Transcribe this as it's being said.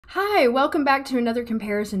Hi, welcome back to another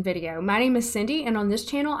comparison video. My name is Cindy, and on this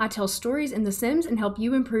channel I tell stories in The Sims and help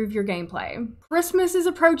you improve your gameplay. Christmas is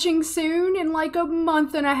approaching soon, in like a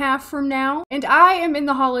month and a half from now, and I am in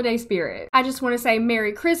the holiday spirit. I just want to say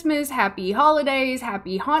Merry Christmas, Happy Holidays,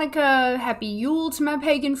 Happy Hanukkah, Happy Yule to my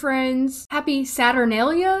pagan friends, Happy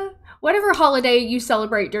Saturnalia. Whatever holiday you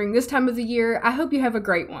celebrate during this time of the year, I hope you have a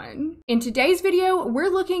great one. In today's video, we're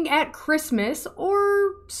looking at Christmas,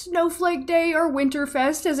 or Snowflake Day, or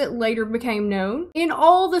Winterfest as it later became known, in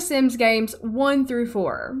all the Sims games 1 through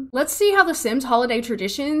 4. Let's see how the Sims holiday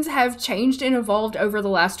traditions have changed and evolved over the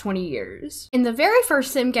last 20 years. In the very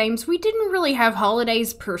first Sim games, we didn't really have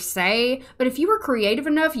holidays per se, but if you were creative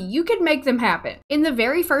enough, you could make them happen. In the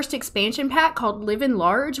very first expansion pack called Live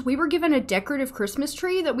Large, we were given a decorative Christmas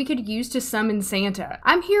tree that we could use to summon Santa.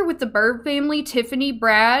 I'm here with the Burb family, Tiffany,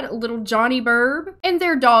 Brad, little Johnny Burb, and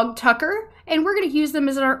their dog Tucker, and we're going to use them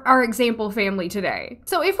as our example family today.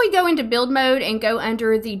 So if we go into build mode and go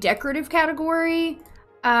under the decorative category,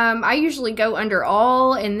 I usually go under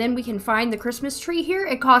all, and then we can find the Christmas tree here.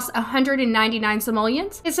 It costs 199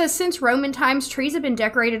 simoleons. It says, since Roman times, trees have been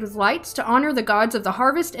decorated with lights to honor the gods of the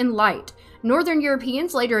harvest and light. Northern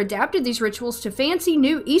Europeans later adapted these rituals to fancy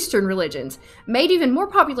new Eastern religions. Made even more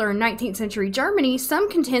popular in 19th century Germany, some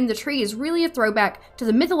contend the tree is really a throwback to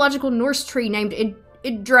the mythological Norse tree named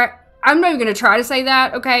I'm not even going to try to say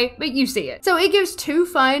that, okay? But you see it. So it gives 2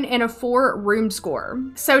 fun and a 4 room score.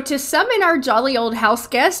 So to summon our jolly old house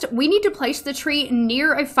guest, we need to place the tree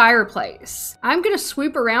near a fireplace. I'm going to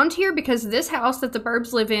swoop around here because this house that the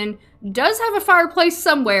Burbs live in does have a fireplace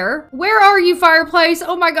somewhere. Where are you, fireplace?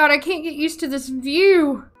 Oh my god, I can't get used to this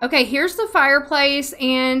view. Okay, here's the fireplace,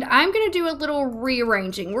 and I'm going to do a little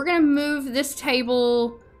rearranging. We're going to move this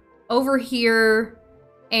table over here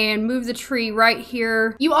and move the tree right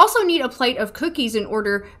here. You also need a plate of cookies in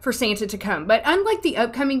order for Santa to come, but unlike the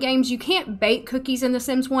upcoming games, you can't bake cookies in The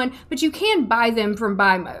Sims 1, but you can buy them from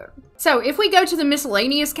buy mode. So if we go to the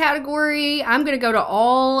miscellaneous category, I'm gonna go to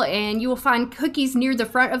all, and you will find cookies near the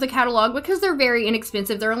front of the catalog because they're very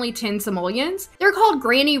inexpensive. They're only 10 simoleons. They're called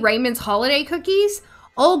Granny Raymond's Holiday Cookies.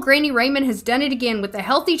 Old Granny Raymond has done it again with a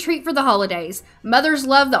healthy treat for the holidays. Mothers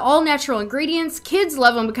love the all-natural ingredients, kids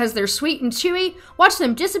love them because they're sweet and chewy, watch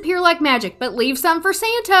them disappear like magic, but leave some for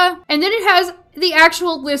Santa. And then it has the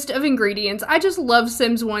actual list of ingredients. I just love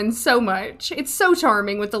Sims 1 so much. It's so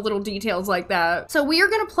charming with the little details like that. So we are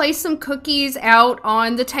gonna place some cookies out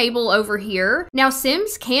on the table over here. Now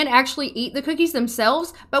Sims can actually eat the cookies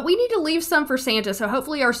themselves, but we need to leave some for Santa, so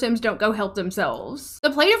hopefully our Sims don't go help themselves.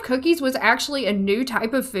 The plate of cookies was actually a new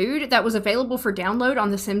type of food that was available for download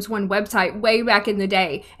on the Sims 1 website way back in the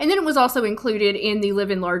day, and then it was also included in the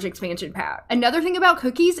Live Large expansion pack. Another thing about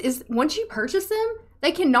cookies is once you purchase them,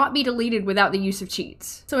 they cannot be deleted without the use of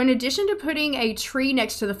cheats. So in addition to putting a tree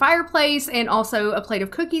next to the fireplace and also a plate of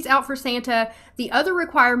cookies out for Santa, the other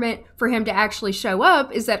requirement for him to actually show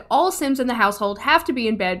up is that all Sims in the household have to be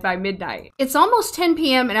in bed by midnight. It's almost 10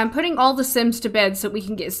 p.m. and I'm putting all the Sims to bed so we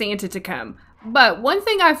can get Santa to come. But one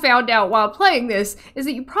thing I found out while playing this is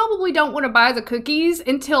that you probably don't want to buy the cookies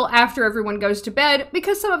until after everyone goes to bed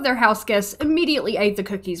because some of their house guests immediately ate the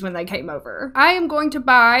cookies when they came over. I am going to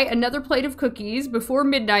buy another plate of cookies before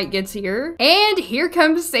midnight gets here. And here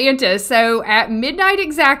comes Santa. So at midnight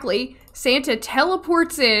exactly, Santa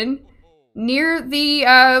teleports in near the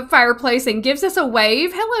fireplace and gives us a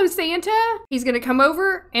wave. Hello, Santa. He's gonna come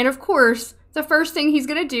over, and of course, the first thing he's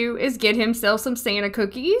gonna do is get himself some Santa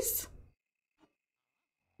cookies.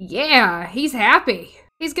 Yeah, he's happy.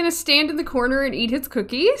 He's gonna stand in the corner and eat his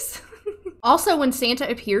cookies. Also, when Santa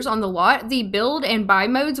appears on the lot, the build and buy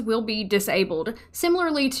modes will be disabled,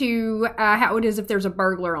 similarly to how it is if there's a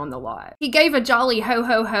burglar on the lot. He gave a jolly ho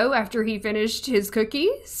ho ho after he finished his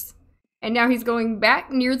cookies, and now he's going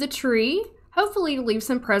back near the tree, hopefully to leave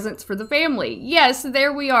some presents for the family. Yes,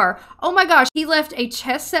 there we are. Oh my gosh, he left a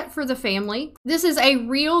chess set for the family. This is a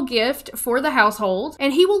real gift for the household,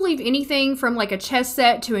 and he will leave anything from like a chess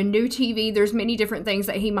set to a new TV. There's many different things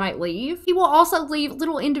that he might leave. He will also leave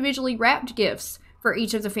little individually wrapped gifts for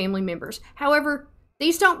each of the family members. However,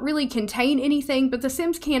 these don't really contain anything, but the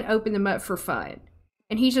Sims can open them up for fun.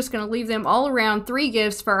 And he's just gonna leave them all around 3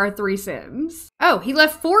 gifts for our 3 Sims. Oh, he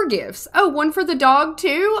left 4 gifts. Oh, one for the dog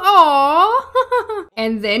too? Aww.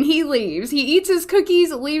 And then he leaves. He eats his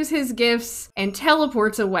cookies, leaves his gifts, and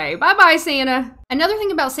teleports away. Bye-bye, Santa. Another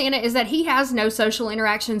thing about Santa is that he has no social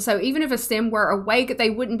interaction, so even if a Sim were awake, they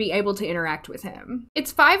wouldn't be able to interact with him.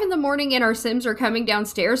 It's 5 in the morning and our Sims are coming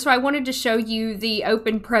downstairs, so I wanted to show you the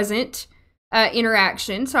open present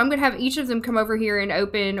interaction. So I'm gonna have each of them come over here and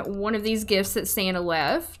open one of these gifts that Santa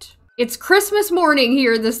left. It's Christmas morning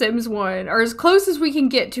here in The Sims 1, or as close as we can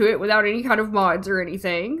get to it without any kind of mods or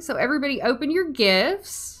anything. So everybody open your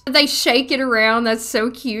gifts. They shake it around. That's so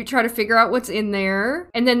cute. Try to figure out what's in there.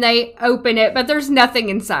 And then they open it, but there's nothing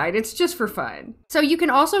inside. It's just for fun. So you can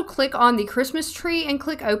also click on the Christmas tree and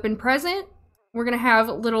click open present. We're gonna have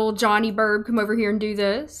little Johnny Burb come over here and do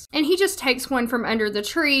this. And he just takes one from under the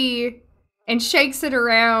tree and shakes it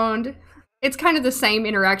around. It's kind of the same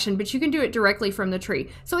interaction, but you can do it directly from the tree.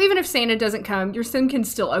 So even if Santa doesn't come, your Sim can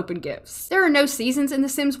still open gifts. There are no seasons in The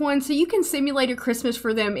Sims 1, so you can simulate a Christmas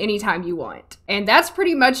for them anytime you want. And that's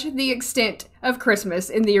pretty much the extent of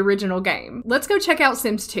Christmas in the original game. Let's go check out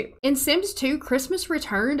Sims 2. In Sims 2, Christmas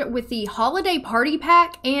returned with the Holiday Party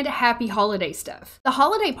Pack and Happy Holiday Stuff. The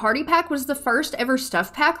Holiday Party Pack was the first ever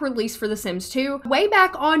stuff pack released for The Sims 2 way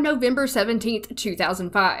back on November 17th,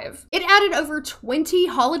 2005. It added over 20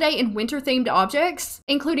 holiday and winter themed objects,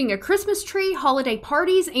 including a Christmas tree, holiday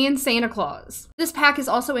parties, and Santa Claus. This pack is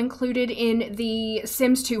also included in the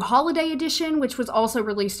Sims 2 Holiday Edition, which was also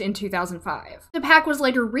released in 2005. The pack was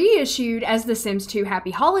later reissued as the Sims 2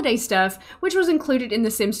 Happy Holiday Stuff, which was included in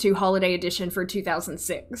the Sims 2 Holiday Edition for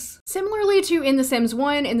 2006. Similarly to in The Sims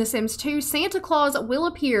 1, in The Sims 2, Santa Claus will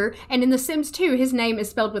appear, and in The Sims 2, his name is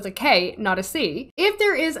spelled with a K, not a C, if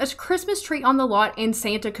there is a Christmas tree on the lot and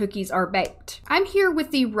Santa cookies are baked. I'm here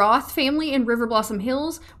with the Roth family in River Blossom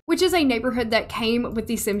Hills, which is a neighborhood that came with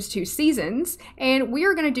the Sims 2 seasons, and we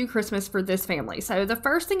are going to do Christmas for this family. So the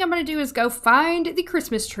first thing I'm going to do is go find the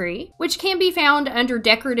Christmas tree, which can be found under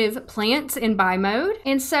decorative plants in buy mode.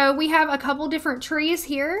 And so we have a couple different trees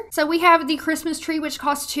here. So we have the Christmas tree, which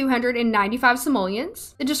costs 295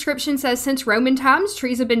 simoleons. The description says, since Roman times,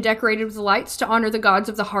 trees have been decorated with lights to honor the gods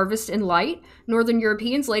of the harvest and light. Northern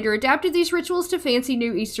Europeans later adapted these rituals to fancy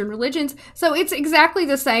new Eastern religions. So it's exactly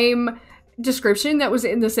the same description that was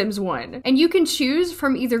in The Sims 1. And you can choose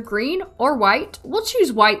from either green or white. We'll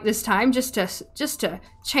choose white this time just to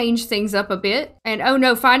change things up a bit. And oh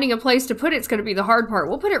no, finding a place to put it's going to be the hard part.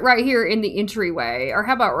 We'll put it right here in the entryway, or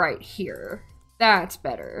how about right here? That's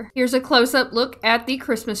better. Here's a close-up look at the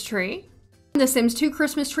Christmas tree. The Sims 2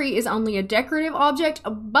 Christmas tree is only a decorative object,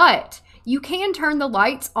 but you can turn the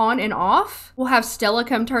lights on and off. We'll have Stella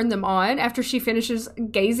come turn them on after she finishes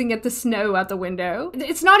gazing at the snow out the window.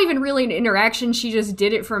 It's not even really an interaction, she just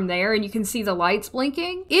did it from there and you can see the lights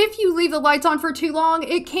blinking. If you leave the lights on for too long,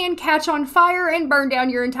 it can catch on fire and burn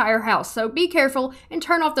down your entire house. So be careful and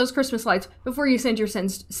turn off those Christmas lights before you send your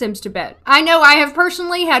Sims to bed. I know I have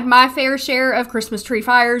personally had my fair share of Christmas tree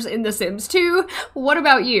fires in The Sims 2. What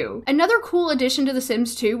about you? Another cool addition to The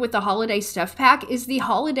Sims 2 with the holiday stuff pack is the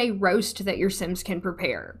holiday roast that your Sims can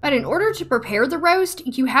prepare. But in order to prepare the roast,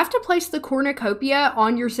 you have to place the cornucopia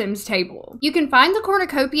on your Sims table. You can find the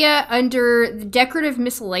cornucopia under the decorative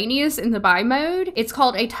miscellaneous in the buy mode. It's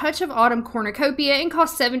called a Touch of Autumn cornucopia and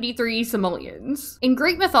costs 73 simoleons. In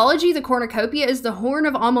Greek mythology, the cornucopia is the horn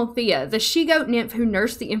of Amalthea, the she-goat nymph who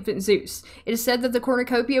nursed the infant Zeus. It is said that the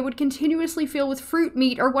cornucopia would continuously fill with fruit,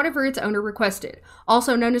 meat, or whatever its owner requested.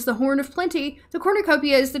 Also known as the Horn of Plenty, the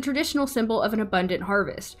cornucopia is the traditional symbol of an abundant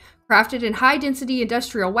harvest. Crafted in high-density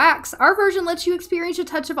industrial wax, our version lets you experience a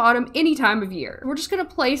touch of autumn any time of year. We're just going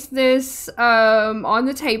to place this on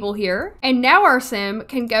the table here. And now our Sim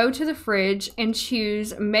can go to the fridge and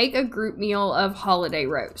choose make a group meal of holiday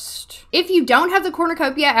roast. If you don't have the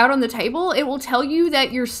cornucopia out on the table, it will tell you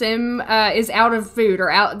that your Sim is out of food or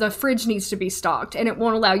the fridge needs to be stocked and it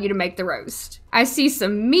won't allow you to make the roast. I see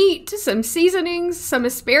some meat, some seasonings, some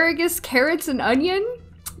asparagus, carrots, and onion.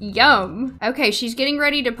 Yum. Okay, she's getting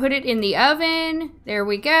ready to put it in the oven. There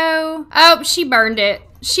we go. Oh, she burned it.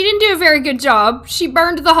 She didn't do a very good job. She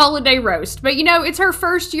burned the holiday roast. But you know, it's her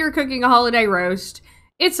first year cooking a holiday roast.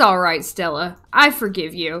 It's all right, Stella. I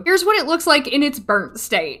forgive you. Here's what it looks like in its burnt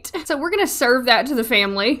state. So we're gonna serve that to the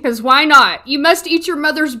family, because why not? You must eat your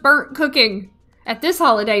mother's burnt cooking at this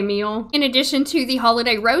holiday meal. In addition to the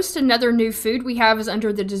holiday roast, another new food we have is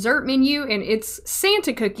under the dessert menu, and it's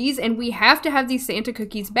Santa cookies, and we have to have these Santa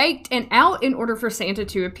cookies baked and out in order for Santa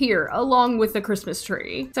to appear, along with the Christmas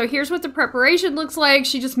tree. So here's what the preparation looks like.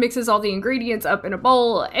 She just mixes all the ingredients up in a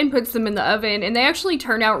bowl and puts them in the oven, and they actually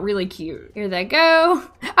turn out really cute. Here they go.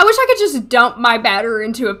 I wish I could just dump my batter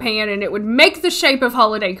into a pan and it would make the shape of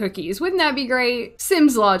holiday cookies. Wouldn't that be great?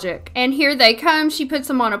 Sims logic. And here they come. She puts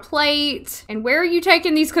them on a plate. And where are you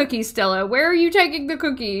taking these cookies, Stella? Where are you taking the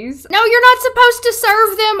cookies? No, you're not supposed to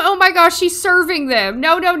serve them. Oh my gosh, she's serving them.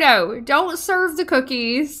 No, no, no. Don't serve the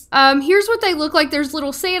cookies. Here's what they look like. There's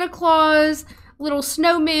little Santa Claus, little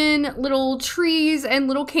snowmen, little trees, and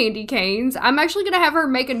little candy canes. I'm actually gonna have her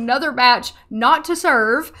make another batch, not to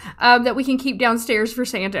serve, that we can keep downstairs for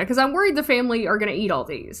Santa, because I'm worried the family are gonna eat all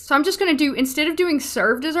these. So I'm just gonna do, instead of doing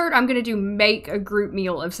serve dessert, I'm gonna do make a group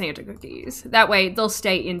meal of Santa cookies. That way they'll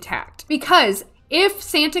stay intact. Because if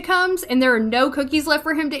Santa comes and there are no cookies left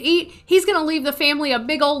for him to eat, he's gonna leave the family a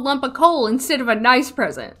big old lump of coal instead of a nice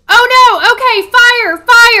present. Oh no, okay, fire,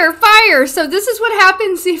 fire, fire. So this is what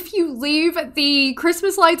happens if you leave the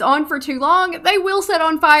Christmas lights on for too long. They will set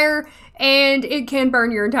on fire and it can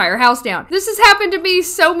burn your entire house down. This has happened to me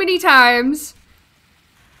so many times.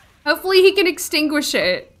 Hopefully he can extinguish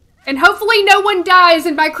it. And hopefully no one dies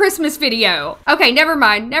in my Christmas video. Okay, never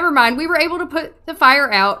mind, never mind. We were able to put the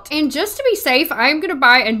fire out. And just to be safe, I'm gonna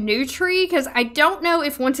buy a new tree because I don't know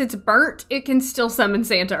if once it's burnt, it can still summon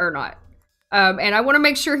Santa or not. And I wanna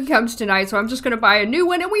make sure he comes tonight, so I'm just gonna buy a new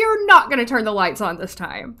one, and we are not gonna turn the lights on this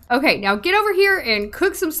time. Okay, now get over here and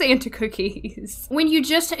cook some Santa cookies. When you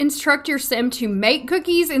just instruct your sim to make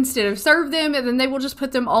cookies instead of serve them, and then they will just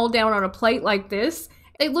put them all down on a plate like this.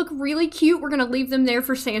 They look really cute. We're gonna leave them there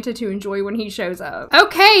for Santa to enjoy when he shows up.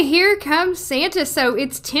 Okay, here comes Santa. So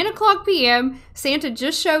it's 10 o'clock p.m. Santa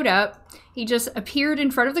just showed up. He just appeared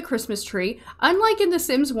in front of the Christmas tree. Unlike in The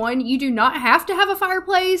Sims 1, you do not have to have a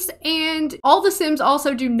fireplace, and all the Sims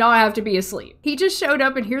also do not have to be asleep. He just showed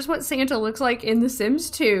up, and here's what Santa looks like in The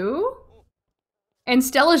Sims 2. And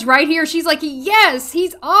Stella's right here. She's like, yes,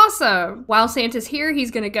 he's awesome. While Santa's here,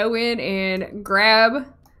 he's gonna go in and grab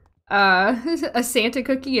a Santa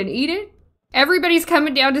cookie and eat it. Everybody's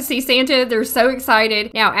coming down to see Santa. They're so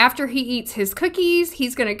excited. Now, after he eats his cookies,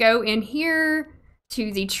 he's gonna go in here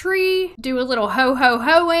to the tree, do a little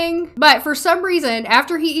ho-ho-hoing. But for some reason,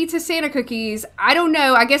 after he eats his Santa cookies, I don't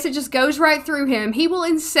know, I guess it just goes right through him. He will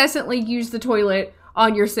incessantly use the toilet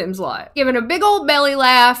on your Sims lot, giving a big old belly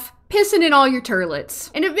laugh, pissing in all your turlets.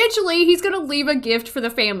 And eventually he's gonna leave a gift for the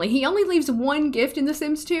family. He only leaves one gift in The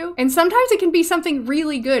Sims 2, and sometimes it can be something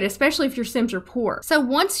really good, especially if your Sims are poor. So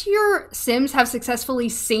once your Sims have successfully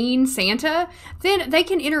seen Santa, then they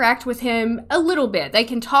can interact with him a little bit. They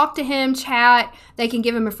can talk to him, chat, they can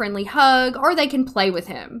give him a friendly hug, or they can play with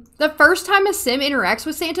him. The first time a Sim interacts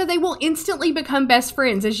with Santa, they will instantly become best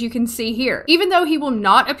friends, as you can see here, even though he will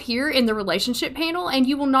not appear in the relationship panel and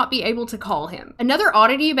you will not be able to call him. Another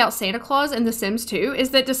oddity about Santa Claus in The Sims 2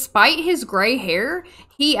 is that despite his gray hair,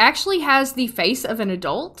 he actually has the face of an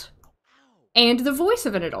adult and the voice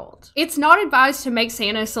of an adult. It's not advised to make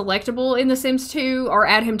Santa selectable in The Sims 2 or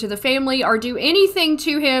add him to the family or do anything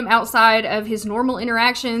to him outside of his normal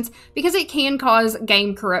interactions because it can cause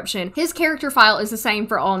game corruption. His character file is the same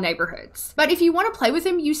for all neighborhoods. But if you want to play with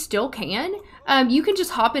him, you still can. You can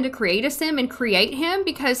just hop into Create a Sim and create him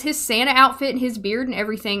because his Santa outfit and his beard and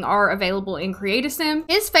everything are available in Create a Sim.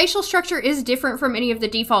 His facial structure is different from any of the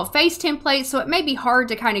default face templates, so it may be hard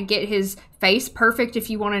to kind of get his face perfect if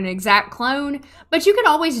you want an exact clone, but you can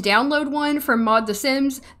always download one from Mod The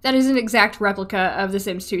Sims that is an exact replica of The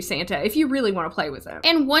Sims 2 Santa if you really want to play with him.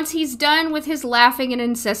 And once he's done with his laughing and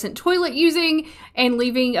incessant toilet using and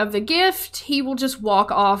leaving of the gift, he will just walk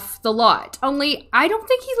off the lot. Only, I don't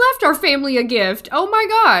think he left our family a gift. Oh my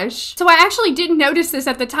gosh. So I actually didn't notice this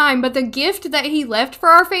at the time, but the gift that he left for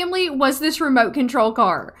our family was this remote control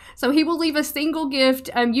car. So he will leave a single gift,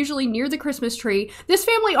 usually near the Christmas tree. This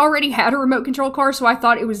family already had a remote control car, so I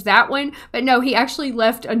thought it was that one, but no, he actually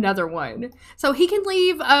left another one. So he can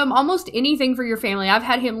leave almost anything for your family. I've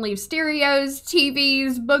had him leave stereos,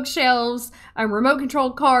 TVs, bookshelves, remote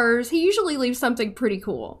controlled cars. He usually leaves something pretty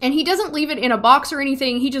cool. And he doesn't leave it in a box or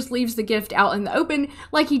anything, he just leaves the gift out in the open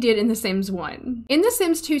like he did in The Sims 1. In The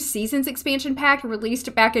Sims 2 Seasons expansion pack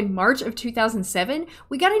released back in March of 2007,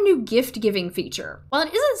 we got a new gift giving feature. While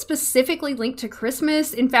it isn't specifically linked to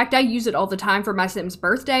Christmas, in fact I use it all the time for my Sims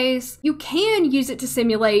birthdays, you can use it to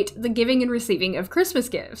simulate the giving and receiving of Christmas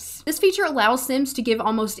gifts. This feature allows Sims to give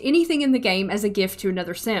almost anything in the game as a gift to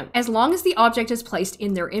another Sim, as long as the object is placed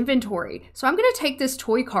in their inventory. So I'm gonna take this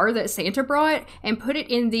toy car that Santa brought and put it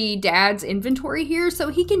in the dad's inventory here so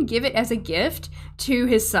he can give it as a gift to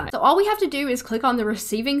his son. So all we have to do is click on the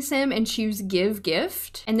receiving Sim and choose give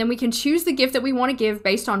gift, and then we can choose the gift that we want to give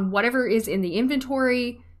based on whatever is in the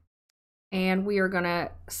inventory. And we are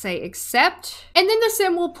gonna say accept. And then the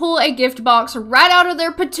Sim will pull a gift box right out of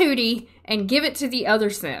their patootie and give it to the other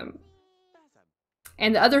Sim.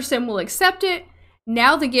 And the other Sim will accept it.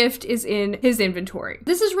 Now the gift is in his inventory.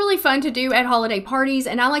 This is really fun to do at holiday parties,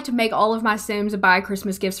 and I like to make all of my Sims buy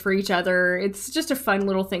Christmas gifts for each other. It's just a fun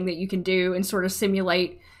little thing that you can do and sort of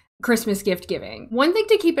simulate Christmas gift giving. One thing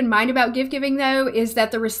to keep in mind about gift giving though is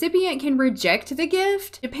that the recipient can reject the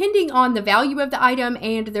gift depending on the value of the item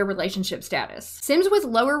and their relationship status. Sims with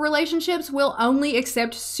lower relationships will only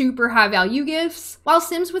accept super high value gifts, while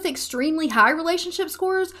Sims with extremely high relationship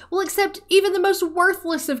scores will accept even the most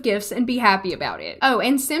worthless of gifts and be happy about it. Oh,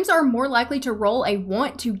 and Sims are more likely to roll a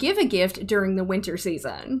want to give a gift during the winter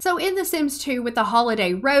season. So in The Sims 2, with the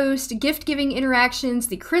holiday roast, gift giving interactions,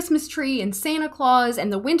 the Christmas tree and Santa Claus,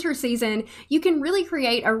 and the winter season, you can really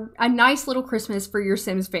create a nice little Christmas for your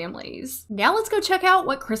Sims families. Now let's go check out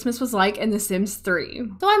what Christmas was like in The Sims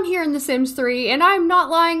 3. So I'm here in The Sims 3, and I'm not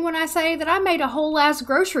lying when I say that I made a whole ass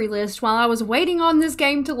grocery list while I was waiting on this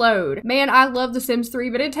game to load. Man, I love The Sims 3,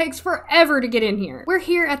 but it takes forever to get in here. We're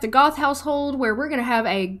here at the Goth household where we're gonna have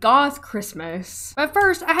a Goth Christmas. But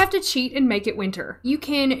first, I have to cheat and make it winter. You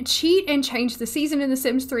can cheat and change the season in The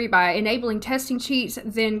Sims 3 by enabling testing cheats,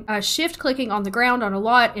 then shift clicking on the ground on a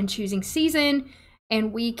lot and choosing season,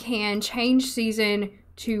 and we can change season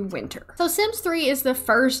to winter. So Sims 3 is the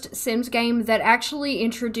first Sims game that actually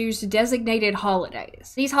introduced designated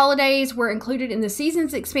holidays. These holidays were included in the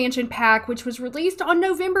Seasons expansion pack, which was released on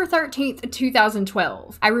November 13th,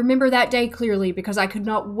 2012. I remember that day clearly because I could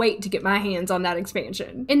not wait to get my hands on that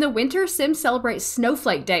expansion. In the winter, Sims celebrates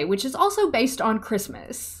Snowflake Day, which is also based on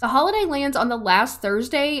Christmas. The holiday lands on the last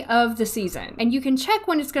Thursday of the season, and you can check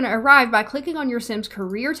when it's going to arrive by clicking on your Sims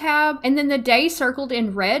career tab, and then the day circled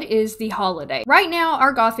in red is the holiday. Right now,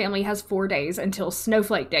 our Goth family has 4 days until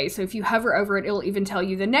Snowflake Day, so if you hover over it, it'll even tell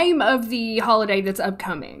you the name of the holiday that's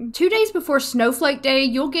upcoming. 2 days before Snowflake Day,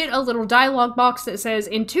 you'll get a little dialogue box that says,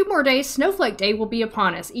 "In 2 more days, Snowflake Day will be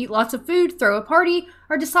upon us. Eat lots of food, throw a party,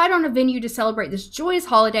 or decide on a venue to celebrate this joyous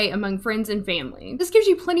holiday among friends and family." This gives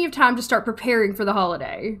you plenty of time to start preparing for the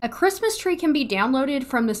holiday. A Christmas tree can be downloaded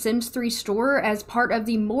from the Sims 3 store as part of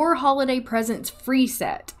the More Holiday Presents free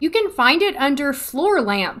set. You can find it under floor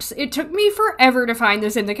lamps. It took me forever to find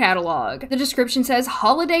this in the catalog. The description says,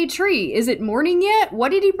 "Holiday tree. Is it morning yet?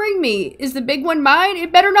 What did he bring me? Is the big one mine?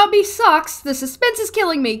 It better not be socks. The suspense is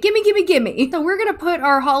killing me. Gimme, gimme, gimme." So we're gonna put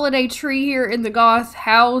our holiday tree here in the Goth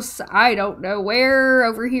house. I don't know where.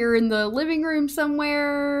 Over here in the living room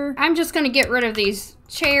somewhere. I'm just gonna get rid of these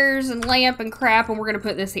chairs and lamp and crap, and we're gonna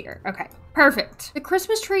put this here. Okay, perfect. The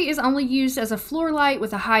Christmas tree is only used as a floor light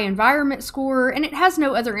with a high environment score, and it has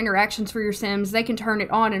no other interactions for your Sims. They can turn it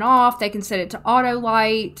on and off, they can set it to auto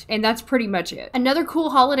light, and that's pretty much it. Another cool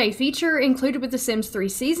holiday feature included with the Sims 3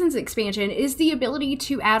 Seasons expansion is the ability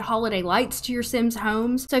to add holiday lights to your Sims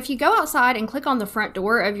homes. So if you go outside and click on the front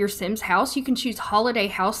door of your Sims house, you can choose holiday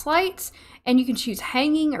house lights, and you can choose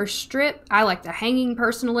hanging or strip. I like the hanging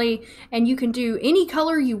personally, and you can do any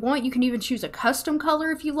color you want. You can even choose a custom color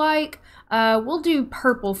if you like. We'll do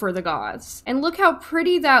purple for the Goths. And look how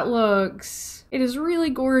pretty that looks. It is really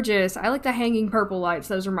gorgeous. I like the hanging purple lights.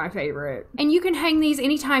 Those are my favorite. And you can hang these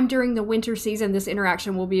anytime during the winter season. This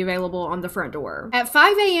interaction will be available on the front door. At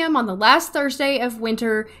 5 a.m. on the last Thursday of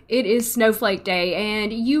winter, it is Snowflake Day,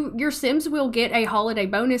 and your Sims will get a holiday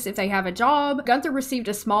bonus if they have a job. Gunther received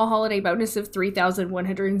a small holiday bonus of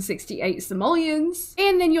 3,168 simoleons.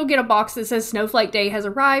 And then you'll get a box that says Snowflake Day has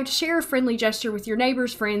arrived. Share a friendly gesture with your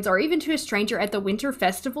neighbors, friends, or even to a stranger at the Winter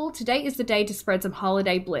Festival. Today is the day to spread some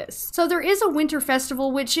holiday bliss. So there is a Winter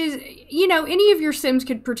Festival, which is, you know, any of your Sims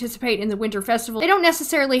could participate in the Winter Festival. They don't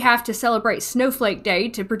necessarily have to celebrate Snowflake Day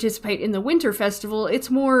to participate in the Winter Festival.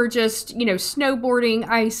 It's more just, you know, snowboarding,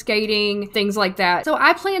 ice skating, things like that. So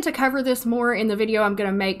I plan to cover this more in the video I'm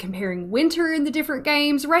gonna make comparing winter in the different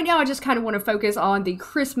games. Right now, I just kind of want to focus on the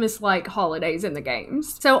Christmas-like holidays in the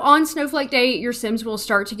games. So on Snowflake Day, your Sims will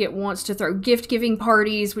start to get wants to throw gift-giving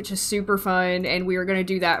parties, which is super fun, and we are gonna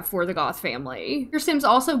do that for the Goth family. Your Sims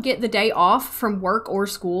also get the day off from work or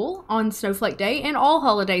school on Snowflake Day and all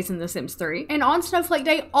holidays in The Sims 3. And on Snowflake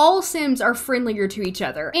Day, all Sims are friendlier to each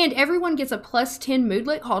other, and everyone gets a +10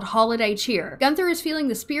 moodlet called Holiday Cheer. Gunther is feeling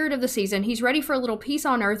the spirit of the season. He's ready for a little peace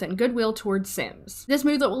on earth and goodwill towards Sims. This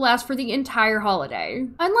moodlet will last for the entire holiday.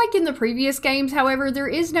 Unlike in the previous games, however, there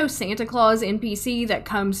is no Santa Claus NPC that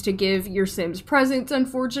comes to give your Sims presents,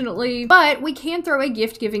 unfortunately, but we can throw a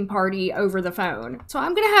gift-giving party over the phone. So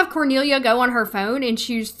I'm gonna have Cornelia go on her phone and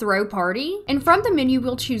choose Throw Party. And from the menu,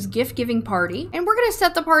 we'll choose Gift Giving Party. And we're gonna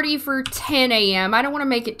set the party for 10 a.m. I don't wanna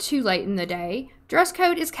make it too late in the day. Dress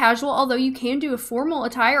code is casual, although you can do a formal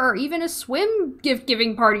attire or even a swim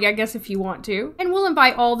gift-giving party, I guess, if you want to. And we'll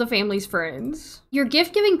invite all the family's friends. Your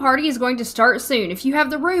gift-giving party is going to start soon. If you have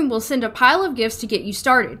the room, we'll send a pile of gifts to get you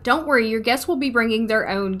started. Don't worry, your guests will be bringing their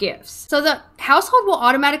own gifts. So the Household will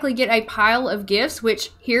automatically get a pile of gifts,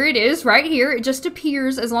 which here it is right here. It just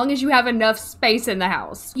appears as long as you have enough space in the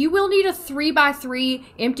house. You will need a 3x3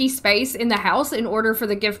 empty space in the house in order for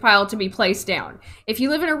the gift pile to be placed down. If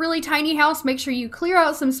you live in a really tiny house, make sure you clear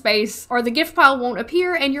out some space or the gift pile won't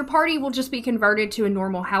appear and your party will just be converted to a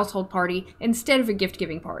normal household party instead of a gift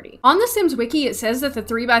giving party. On the Sims Wiki, it says that the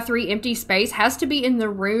 3x3 empty space has to be in the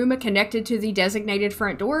room connected to the designated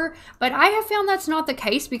front door, but I have found that's not the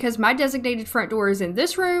case because my designated front door is in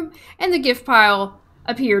this room and the gift pile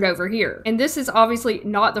appeared over here. And this is obviously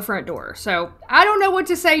not the front door. So I don't know what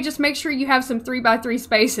to say. Just make sure you have some 3x3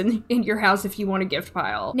 space in your house if you want a gift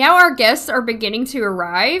pile. Now our guests are beginning to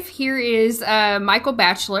arrive. Here is Michael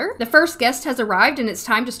Bachelor. The first guest has arrived and it's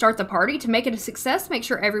time to start the party. To make it a success, make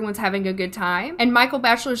sure everyone's having a good time. And Michael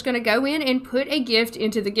Bachelor is going to go in and put a gift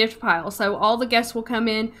into the gift pile. So all the guests will come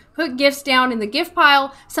in, put gifts down in the gift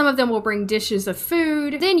pile. Some of them will bring dishes of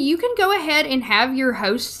food. Then you can go ahead and have your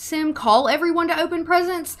host sim call everyone to open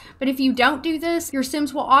presents, but if you don't do this, your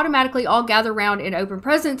Sims will automatically all gather around and open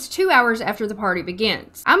presents 2 hours after the party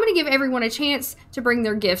begins. I'm gonna give everyone a chance to bring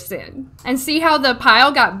their gifts in. And see how the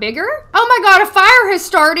pile got bigger? Oh my god, a fire has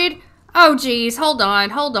started! Oh geez, hold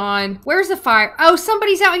on. Where's the fire? Oh,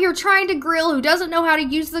 somebody's out here trying to grill who doesn't know how to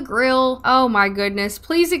use the grill. Oh my goodness,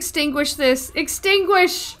 please extinguish this.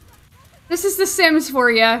 Extinguish! This is The Sims for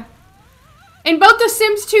you. In both The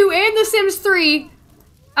Sims 2 and The Sims 3,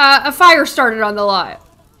 a fire started on the lot.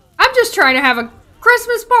 I'm just trying to have a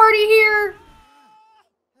Christmas party here.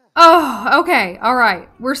 Oh, okay. All right.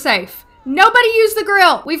 We're safe. Nobody use the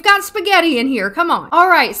grill. We've got spaghetti in here. Come on. All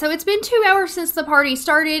right. So it's been 2 hours since the party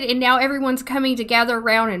started and now everyone's coming to gather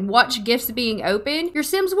around and watch gifts being opened. Your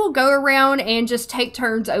Sims will go around and just take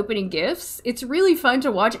turns opening gifts. It's really fun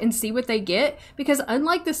to watch and see what they get because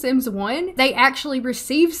unlike The Sims 1, they actually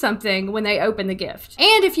receive something when they open the gift.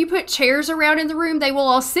 And if you put chairs around in the room, they will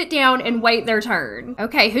all sit down and wait their turn.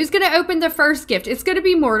 Okay, who's gonna open the first gift? It's gonna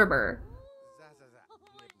be Mortimer.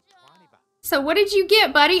 So what did you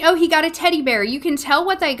get, buddy? Oh, he got a teddy bear. You can tell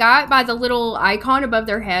what they got by the little icon above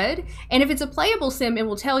their head. And if it's a playable sim, it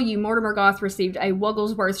will tell you Mortimer Goth received a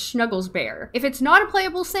Wugglesworth Snuggles bear. If it's not a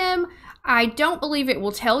playable sim, I don't believe it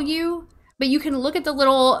will tell you, but you can look at the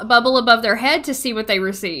little bubble above their head to see what they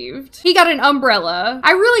received. He got an umbrella.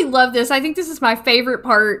 I really love this. I think this is my favorite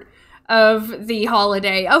part of the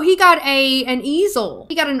holiday. Oh, he got an easel.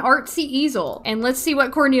 He got an artsy easel. And let's see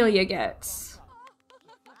what Cornelia gets.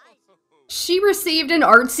 She received an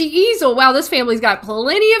artsy easel. Wow, this family's got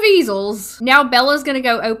plenty of easels. Now Bella's gonna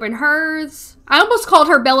go open hers. I almost called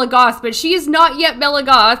her Bella Goth, but she is not yet Bella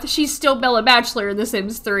Goth. She's still Bella Bachelor in The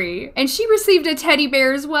Sims 3. And she received a teddy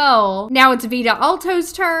bear as well. Now it's Vita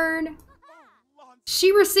Alto's turn.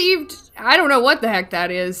 She received, I don't know what the heck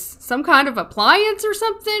that is. Some kind of appliance or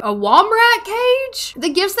something? A Womrat cage?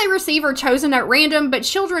 The gifts they receive are chosen at random, but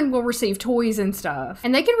children will receive toys and stuff.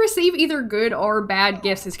 And they can receive either good or bad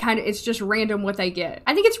gifts. It's just random what they get.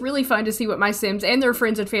 I think it's really fun to see what my Sims and their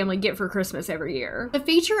friends and family get for Christmas every year. The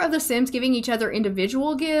feature of the Sims giving each other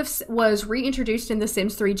individual gifts was reintroduced in the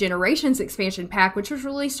Sims 3 Generations expansion pack, which was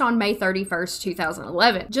released on May 31st,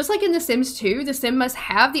 2011. Just like in The Sims 2, the Sim must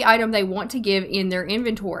have the item they want to give in their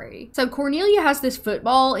inventory. So Cornelia has this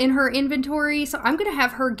football in her inventory, so I'm gonna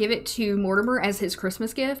have her give it to Mortimer as his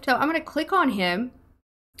Christmas gift. So I'm gonna click on him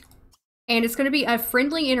and it's gonna be a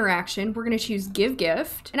friendly interaction. We're gonna choose give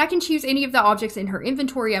gift and I can choose any of the objects in her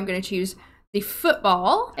inventory. I'm gonna choose the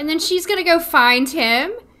football and then she's gonna go find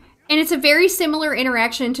him and it's a very similar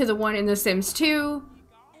interaction to the one in The Sims 2.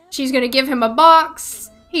 She's gonna give him a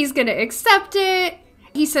box. He's gonna accept it.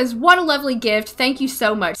 He says, what a lovely gift. Thank you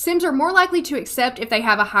so much. Sims are more likely to accept if they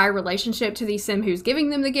have a high relationship to the Sim who's giving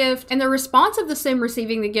them the gift, and the response of the Sim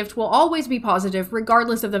receiving the gift will always be positive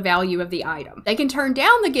regardless of the value of the item. They can turn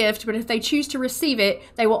down the gift, but if they choose to receive it,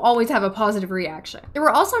 they will always have a positive reaction. There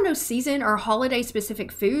were also no season or holiday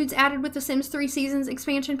specific foods added with the Sims 3 Seasons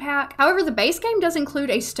expansion pack. However, the base game does include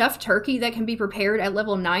a stuffed turkey that can be prepared at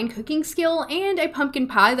level 9 cooking skill and a pumpkin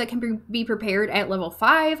pie that can be prepared at level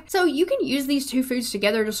 5. So you can use these two foods together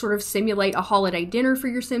to sort of simulate a holiday dinner for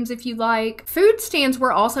your Sims if you like. Food stands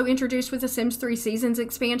were also introduced with the Sims 3 Seasons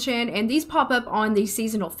expansion, and these pop up on the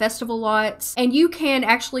seasonal festival lots, and you can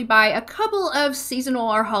actually buy a couple of seasonal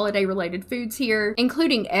or holiday related foods here,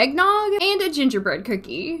 including eggnog and a gingerbread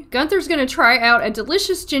cookie. Gunther's gonna try out a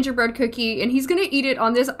delicious gingerbread cookie, and he's gonna eat it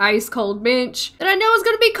on this ice cold bench that I know is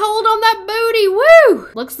gonna be cold on that booty. Woo!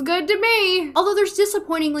 Looks good to me. Although there's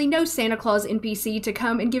disappointingly no Santa Claus NPC to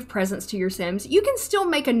come and give presents to your Sims, you can still still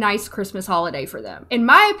make a nice Christmas holiday for them. In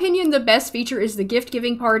my opinion, the best feature is the gift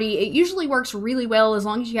giving party. It usually works really well as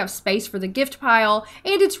long as you have space for the gift pile,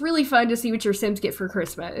 and it's really fun to see what your Sims get for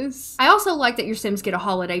Christmas. I also like that your Sims get a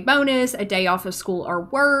holiday bonus, a day off of school or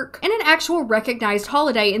work, and an actual recognized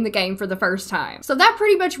holiday in the game for the first time. So that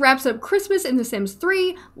pretty much wraps up Christmas in The Sims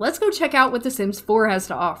 3. Let's go check out what The Sims 4 has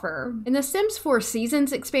to offer. In The Sims 4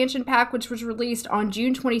 Seasons expansion pack, which was released on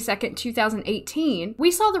June 22nd, 2018, we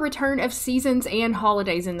saw the return of seasons and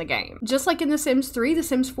holidays in the game. Just like in The Sims 3, The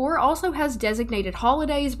Sims 4 also has designated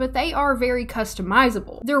holidays, but they are very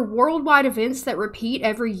customizable. They're worldwide events that repeat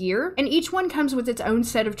every year, and each one comes with its own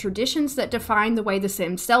set of traditions that define the way the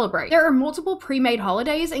Sims celebrate. There are multiple pre-made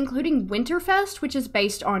holidays, including Winterfest, which is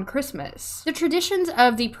based on Christmas. The traditions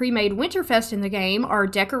of the pre-made Winterfest in the game are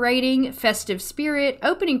decorating, festive spirit,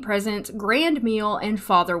 opening presents, grand meal, and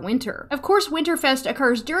Father Winter. Of course, Winterfest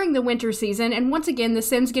occurs during the winter season, and once again, the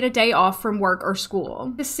Sims get a day off from work or school.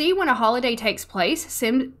 To see when a holiday takes place,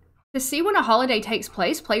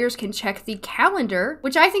 players can check the calendar,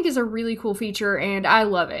 which I think is a really cool feature, and I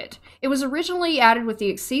love it. It was originally added with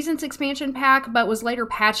the Seasons expansion pack, but was later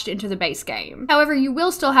patched into the base game. However, you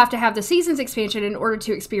will still have to have the Seasons expansion in order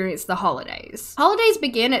to experience the holidays. Holidays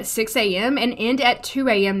begin at 6 a.m. and end at 2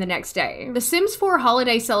 a.m. the next day. The Sims 4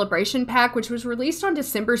 Holiday Celebration Pack, which was released on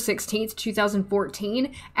December 16th,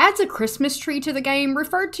 2014, adds a Christmas tree to the game,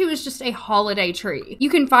 referred to as just a holiday tree. You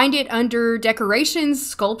can find it under Decorations,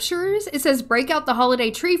 Sculptures. It says break out the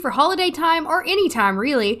holiday tree for holiday time or any time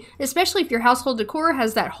really, especially if your household decor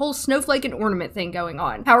has that whole snowflake and ornament thing going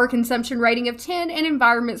on. Power consumption rating of 10 and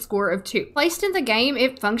environment score of 2. Placed in the game,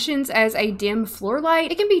 it functions as a dim floor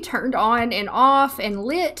light. It can be turned on and off and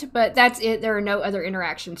lit, but that's it. There are no other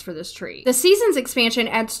interactions for this tree. The Seasons expansion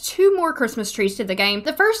adds 2 more Christmas trees to the game.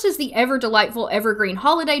 The first is the ever delightful evergreen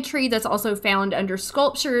holiday tree that's also found under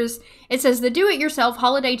Sculptures. It says the do-it-yourself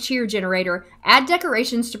holiday cheer generator. Add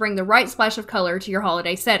decorations to bring the right splash of color to your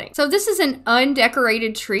holiday setting. So this is an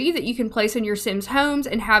undecorated tree that you can place in your Sims homes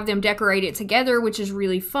and have them decorate it together, which is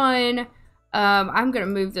really fun. I'm gonna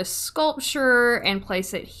move this sculpture and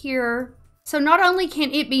place it here. So not only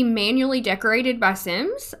can it be manually decorated by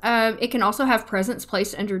Sims, it can also have presents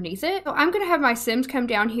placed underneath it. So I'm gonna have my Sims come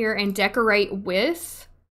down here and decorate with,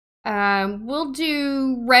 we'll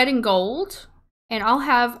do red and gold. And I'll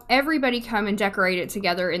have everybody come and decorate it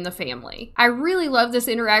together in the family. I really love this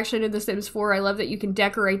interaction in The Sims 4. I love that you can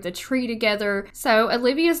decorate the tree together. So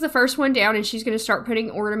Olivia's the first one down and she's gonna start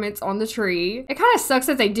putting ornaments on the tree. It kind of sucks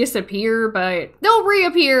that they disappear, but they'll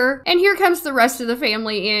reappear. And here comes the rest of the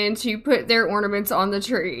family in to put their ornaments on the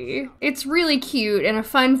tree. It's really cute and a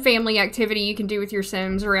fun family activity you can do with your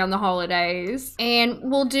Sims around the holidays. And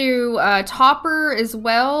we'll do a topper as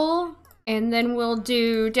well. And then we'll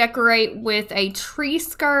do decorate with a tree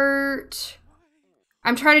skirt.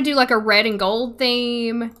 I'm trying to do like a red and gold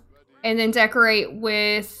theme. And then decorate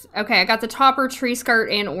with, okay, I got the topper, tree skirt,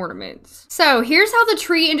 and ornaments. So here's how the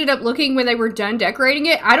tree ended up looking when they were done decorating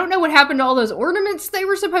it. I don't know what happened to all those ornaments they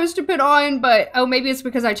were supposed to put on, but oh, maybe it's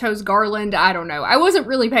because I chose garland. I don't know. I wasn't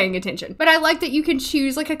really paying attention. But I like that you can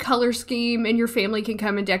choose like a color scheme and your family can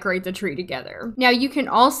come and decorate the tree together. Now you can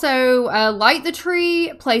also light the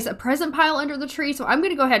tree, place a present pile under the tree. So I'm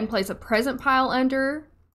gonna go ahead and place a present pile under,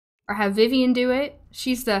 or have Vivian do it.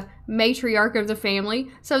 She's the matriarch of the family.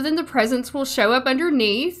 So then the presents will show up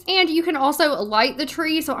underneath. And you can also light the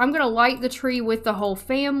tree. So I'm gonna light the tree with the whole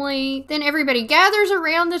family. Then everybody gathers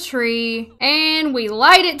around the tree and we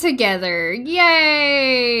light it together.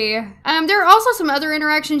 Yay! There are also some other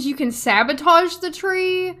interactions. You can sabotage the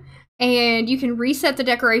tree. And you can reset the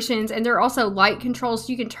decorations, and there are also light controls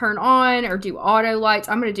you can turn on or do auto lights.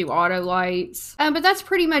 I'm gonna do auto lights. But that's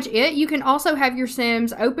pretty much it. You can also have your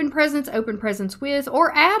Sims open presents with,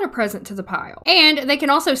 or add a present to the pile. And they can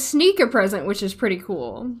also sneak a present, which is pretty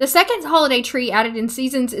cool. The second holiday tree added in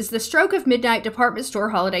Seasons is the Stroke of Midnight Department Store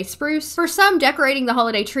Holiday Spruce. For some, decorating the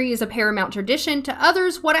holiday tree is a paramount tradition. To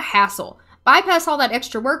others, what a hassle. Bypass all that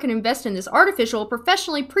extra work and invest in this artificial,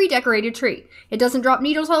 professionally pre-decorated tree. It doesn't drop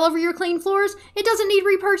needles all over your clean floors. It doesn't need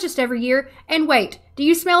repurchased every year. And wait, do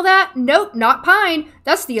you smell that? Nope, not pine.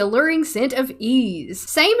 That's the alluring scent of ease.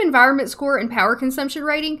 Same environment score and power consumption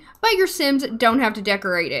rating, but your Sims don't have to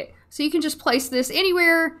decorate it. So you can just place this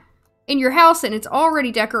anywhere in your house and it's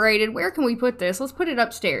already decorated. Where can we put this? Let's put it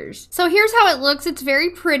upstairs. So here's how it looks. It's very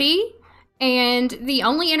pretty. And the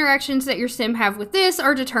only interactions that your sim have with this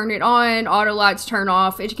are to turn it on, auto lights turn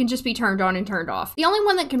off. It can just be turned on and turned off. The only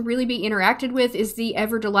one that can really be interacted with is the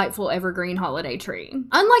ever delightful evergreen holiday tree.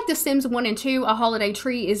 Unlike The Sims 1 and 2, a holiday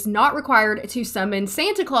tree is not required to summon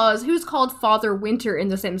Santa Claus, who's called Father Winter in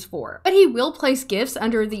The Sims 4. But he will place gifts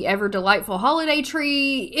under the ever delightful holiday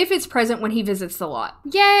tree if it's present when he visits the lot.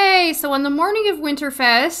 Yay! So on the morning of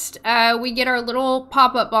Winterfest, we get our little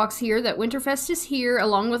pop-up box here that Winterfest is here,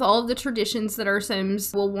 along with all of the traditions that our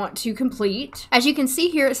Sims will want to complete. As you can see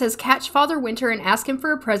here, it says catch Father Winter and ask him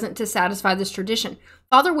for a present to satisfy this tradition.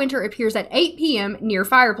 Father Winter appears at 8 p.m. near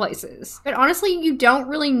fireplaces. But honestly, you don't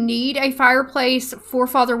really need a fireplace for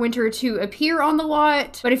Father Winter to appear on the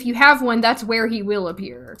lot, but if you have one, that's where he will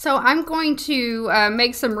appear. So I'm going to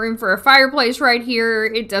make some room for a fireplace right here.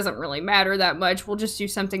 It doesn't really matter that much. We'll just do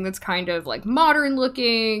something that's kind of like modern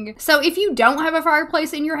looking. So if you don't have a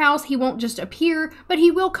fireplace in your house, he won't just appear, but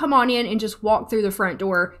he will come on in and just walk through the front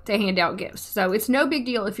door to hand out gifts. So it's no big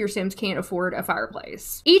deal if your Sims can't afford a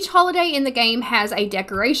fireplace. Each holiday in the game has a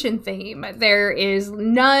decoration theme. There is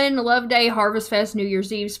None, Love Day, Harvest Fest, New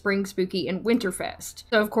Year's Eve, Spring Spooky, and Winterfest.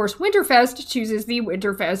 So of course Winterfest chooses the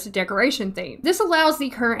Winterfest decoration theme. This allows the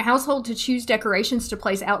current household to choose decorations to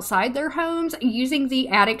place outside their homes using the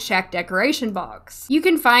Attic Shack decoration box. You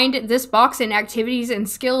can find this box in activities and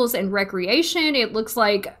skills and recreation. It looks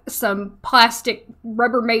like some plastic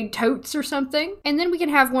Rubbermaid totes or something. And then we can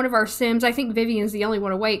have one of our Sims, I think Vivian's the only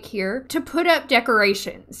one awake here, to put up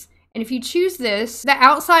decorations. And if you choose this, the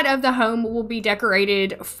outside of the home will be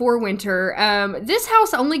decorated for winter. This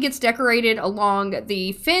house only gets decorated along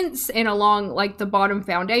the fence and along like the bottom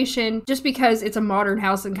foundation, just because it's a modern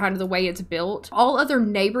house and kind of the way it's built. All other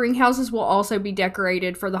neighboring houses will also be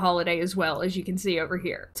decorated for the holiday as well, as you can see over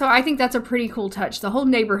here. So I think that's a pretty cool touch. The whole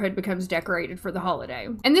neighborhood becomes decorated for the holiday.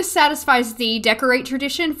 And this satisfies the decorate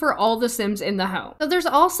tradition for all the Sims in the home. So there's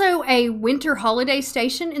also a winter holiday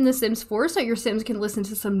station in The Sims 4, so your Sims can listen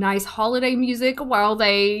to some nice holiday music while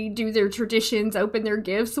they do their traditions, open their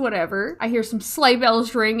gifts, whatever. I hear some sleigh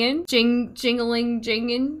bells ringing, jingling,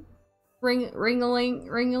 ringing.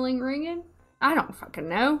 I don't fucking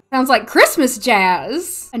know. Sounds like Christmas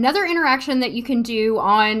jazz. Another interaction that you can do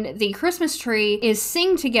on the Christmas tree is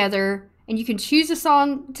sing together, and you can choose a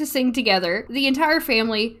song to sing together. The entire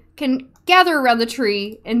family can gather around the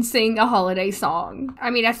tree and sing a holiday song.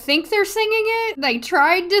 I mean, I think they're singing it. They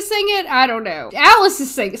tried to sing it. I don't know. Alice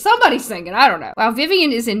is singing. Somebody's singing. I don't know. Wow,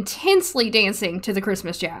 Vivian is intensely dancing to the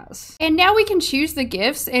Christmas jazz. And now we can choose the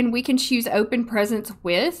gifts, and we can choose open presents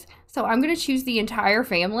with. So I'm going to choose the entire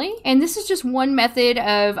family. And this is just one method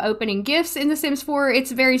of opening gifts in The Sims 4.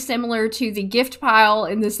 It's very similar to the gift pile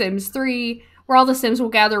in The Sims 3, where all the Sims will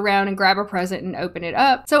gather around and grab a present and open it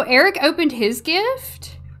up. So Eric opened his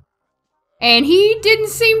gift, and he didn't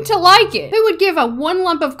seem to like it. Who would give a 1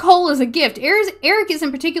 lump of coal as a gift? Eric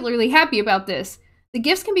isn't particularly happy about this. The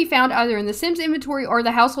gifts can be found either in the Sims inventory or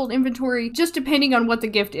the household inventory, just depending on what the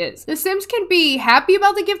gift is. The Sims can be happy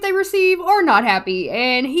about the gift they receive or not happy,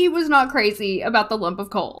 and he was not crazy about the lump of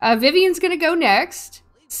coal. Vivian's gonna go next,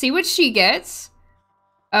 see what she gets.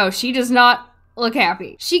 Oh, she does not look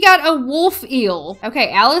happy. She got a wolf eel.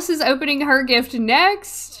 Okay, Alice is opening her gift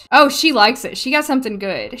next. Oh, she likes it. She got something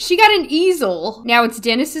good. She got an easel. Now it's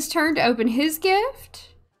Dennis's turn to open his gift.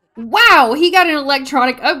 Wow, he got an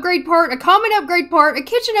electronic upgrade part, a common upgrade part, a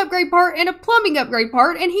kitchen upgrade part, and a plumbing upgrade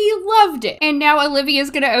part, and he loved it. And now Olivia's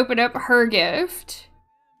gonna open up her gift.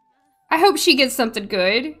 I hope she gets something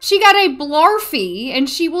good. She got a Blarfy, and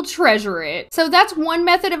she will treasure it. So that's one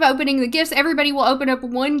method of opening the gifts. Everybody will open up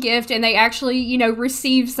one gift, and they actually, you know,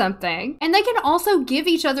 receive something. And they can also give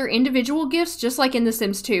each other individual gifts, just like in The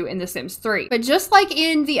Sims 2 and The Sims 3. But just like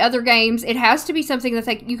in the other games, it has to be something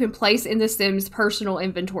that you can place in The Sims personal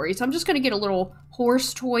inventory. So I'm just gonna get a little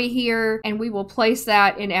horse toy here, and we will place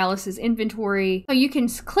that in Alice's inventory. So you can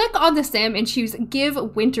click on the Sim and choose Give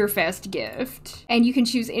Winterfest Gift. And you can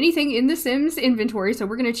choose anything in The Sims inventory, so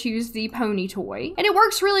we're gonna choose the pony toy. And it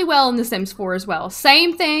works really well in The Sims 4 as well.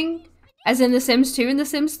 Same thing as in The Sims 2 and The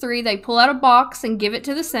Sims 3, they pull out a box and give it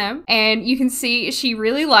to the Sim, and you can see she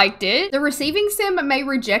really liked it. The receiving Sim may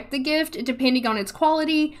reject the gift depending on its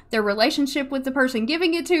quality, their relationship with the person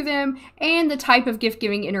giving it to them, and the type of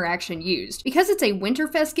gift-giving interaction used. Because it's a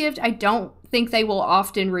Winterfest gift, I don't think they will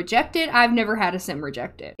often reject it. I've never had a sim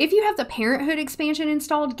reject it. If you have the Parenthood expansion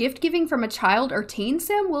installed, gift giving from a child or teen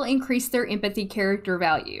sim will increase their empathy character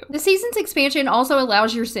value. The Seasons expansion also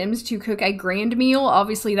allows your sims to cook a grand meal.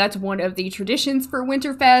 Obviously, that's one of the traditions for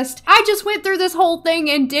Winterfest. I just went through this whole thing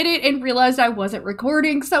and did it and realized I wasn't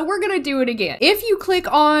recording, so we're gonna do it again. If you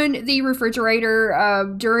click on the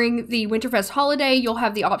refrigerator during the Winterfest holiday, you'll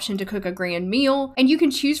have the option to cook a grand meal, and you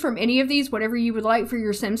can choose from any of these whatever you would like for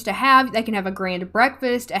your sims to have. They can have a grand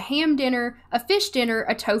breakfast, a ham dinner, a fish dinner,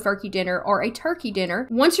 a tofurkey dinner, or a turkey dinner.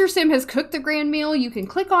 Once your sim has cooked the grand meal, you can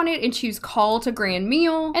click on it and choose call to grand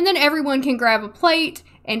meal, and then everyone can grab a plate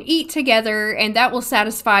and eat together, and that will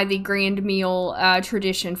satisfy the grand meal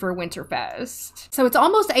tradition for Winterfest. So it's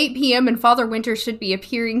almost 8 p.m. and Father Winter should be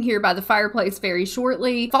appearing here by the fireplace very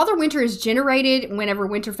shortly. Father Winter is generated whenever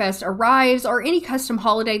Winterfest arrives or any custom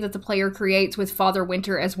holiday that the player creates with Father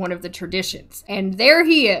Winter as one of the traditions. And there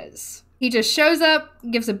he is. He just shows up,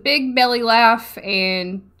 gives a big belly laugh,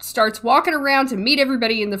 and starts walking around to meet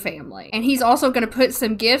everybody in the family. And he's also going to put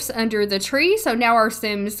some gifts under the tree, so now our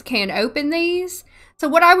sims can open these. So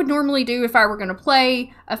what I would normally do if I were going to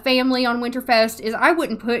play a family on Winterfest is I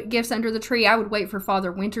wouldn't put gifts under the tree. I would wait for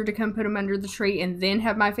Father Winter to come put them under the tree and then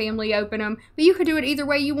have my family open them. But you could do it either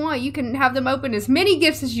way you want. You can have them open as many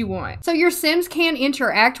gifts as you want. So your sims can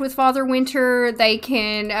interact with Father Winter. They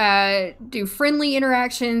can do friendly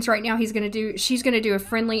interactions. Right now she's going to do a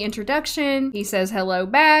friendly introduction. He says hello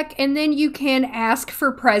back, and then you can ask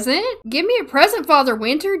for present. Give me a present, Father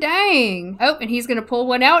Winter. Dang. Oh, and he's going to pull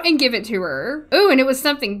one out and give it to her. Ooh, and it was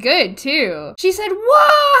something good too. She said,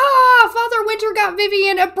 "Whoa! Father Winter got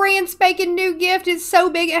Vivian a brand spanking new gift. It's so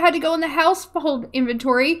big it had to go in the household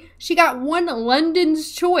inventory. She got one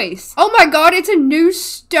London's Choice. Oh my god, it's a new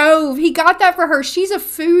stove. He got that for her. She's a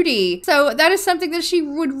foodie. So that is something that she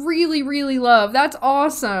would really, really love. That's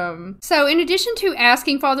awesome." So in addition to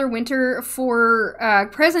asking Father Winter for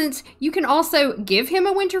presents, you can also give him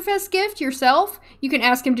a Winterfest gift yourself. You can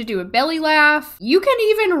ask him to do a belly laugh. You can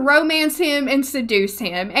even romance him and seduce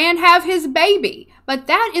him and have his baby. But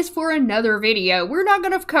that is for another video. We're not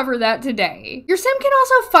going to cover that today. Your sim can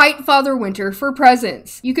also fight Father Winter for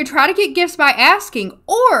presents. You could try to get gifts by asking,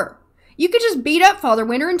 or you could just beat up Father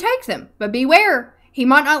Winter and take them. But beware, he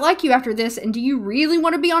might not like you after this, and do you really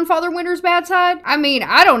want to be on Father Winter's bad side? I mean,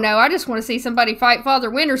 I don't know. I just want to see somebody fight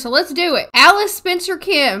Father Winter, so let's do it. Alice Spencer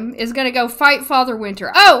Kim is going to go fight Father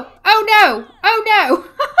Winter. Oh no, oh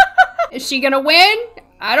no. Is she going to win?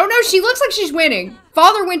 I don't know. She looks like she's winning.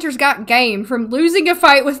 Father Winter's got game from losing a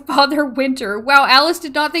fight with Father Winter. Wow, Alice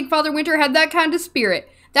did not think Father Winter had that kind of spirit.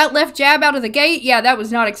 That left jab out of the gate, yeah, that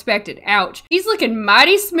was not expected. Ouch. He's looking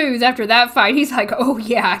mighty smooth after that fight. He's like, oh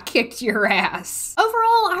yeah, I kicked your ass.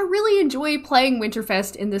 Overall, I really enjoy playing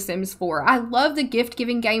Winterfest in The Sims 4. I love the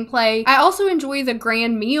gift-giving gameplay. I also enjoy the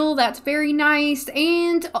grand meal, that's very nice,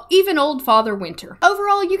 and even old Father Winter.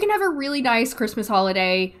 Overall, you can have a really nice Christmas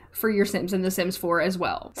holiday for your Sims in The Sims 4 as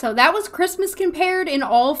well. So that was Christmas compared in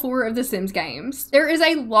all 4 of the Sims games. There is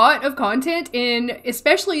a lot of content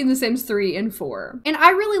especially in The Sims 3 and 4. And I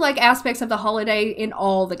really like aspects of the holiday in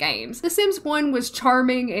all the games. The Sims 1 was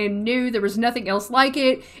charming and new. There was nothing else like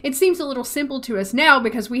it. It seems a little simple to us now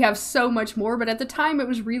because we have so much more, but at the time it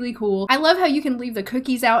was really cool. I love how you can leave the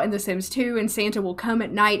cookies out in The Sims 2 and Santa will come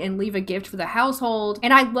at night and leave a gift for the household.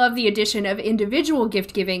 And I love the addition of individual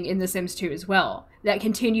gift giving in The Sims 2 as well. That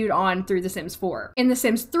continued on through The Sims 4. In The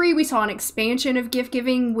Sims 3, we saw an expansion of gift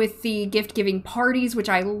giving with the gift giving parties, which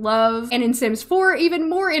I love. And in Sims 4, even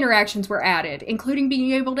more interactions were added, including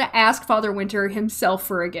being able to ask Father Winter himself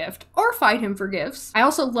for a gift, or fight him for gifts. I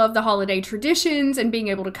also love the holiday traditions and being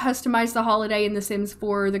able to customize the holiday in The Sims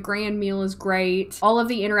 4. The grand meal is great. All of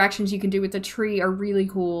the interactions you can do with the tree are really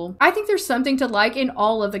cool. I think there's something to like in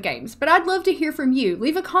all of the games, but I'd love to hear from you.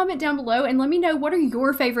 Leave a comment down below and let me know what are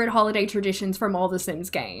your favorite holiday traditions from all the Sims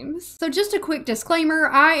games. So just a quick disclaimer,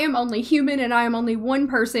 I am only human and I am only one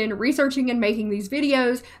person researching and making these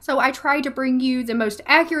videos, so I try to bring you the most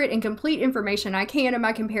accurate and complete information I can in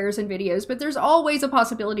my comparison videos, but there's always a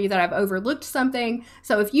possibility that I've overlooked something,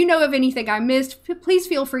 so if you know of anything I missed, please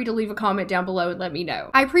feel free to leave a comment down below and let me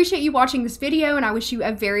know. I appreciate you watching this video and I wish you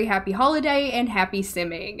a very happy holiday and happy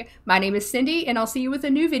simming. My name is Cindy and I'll see you with a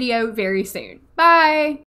new video very soon. Bye!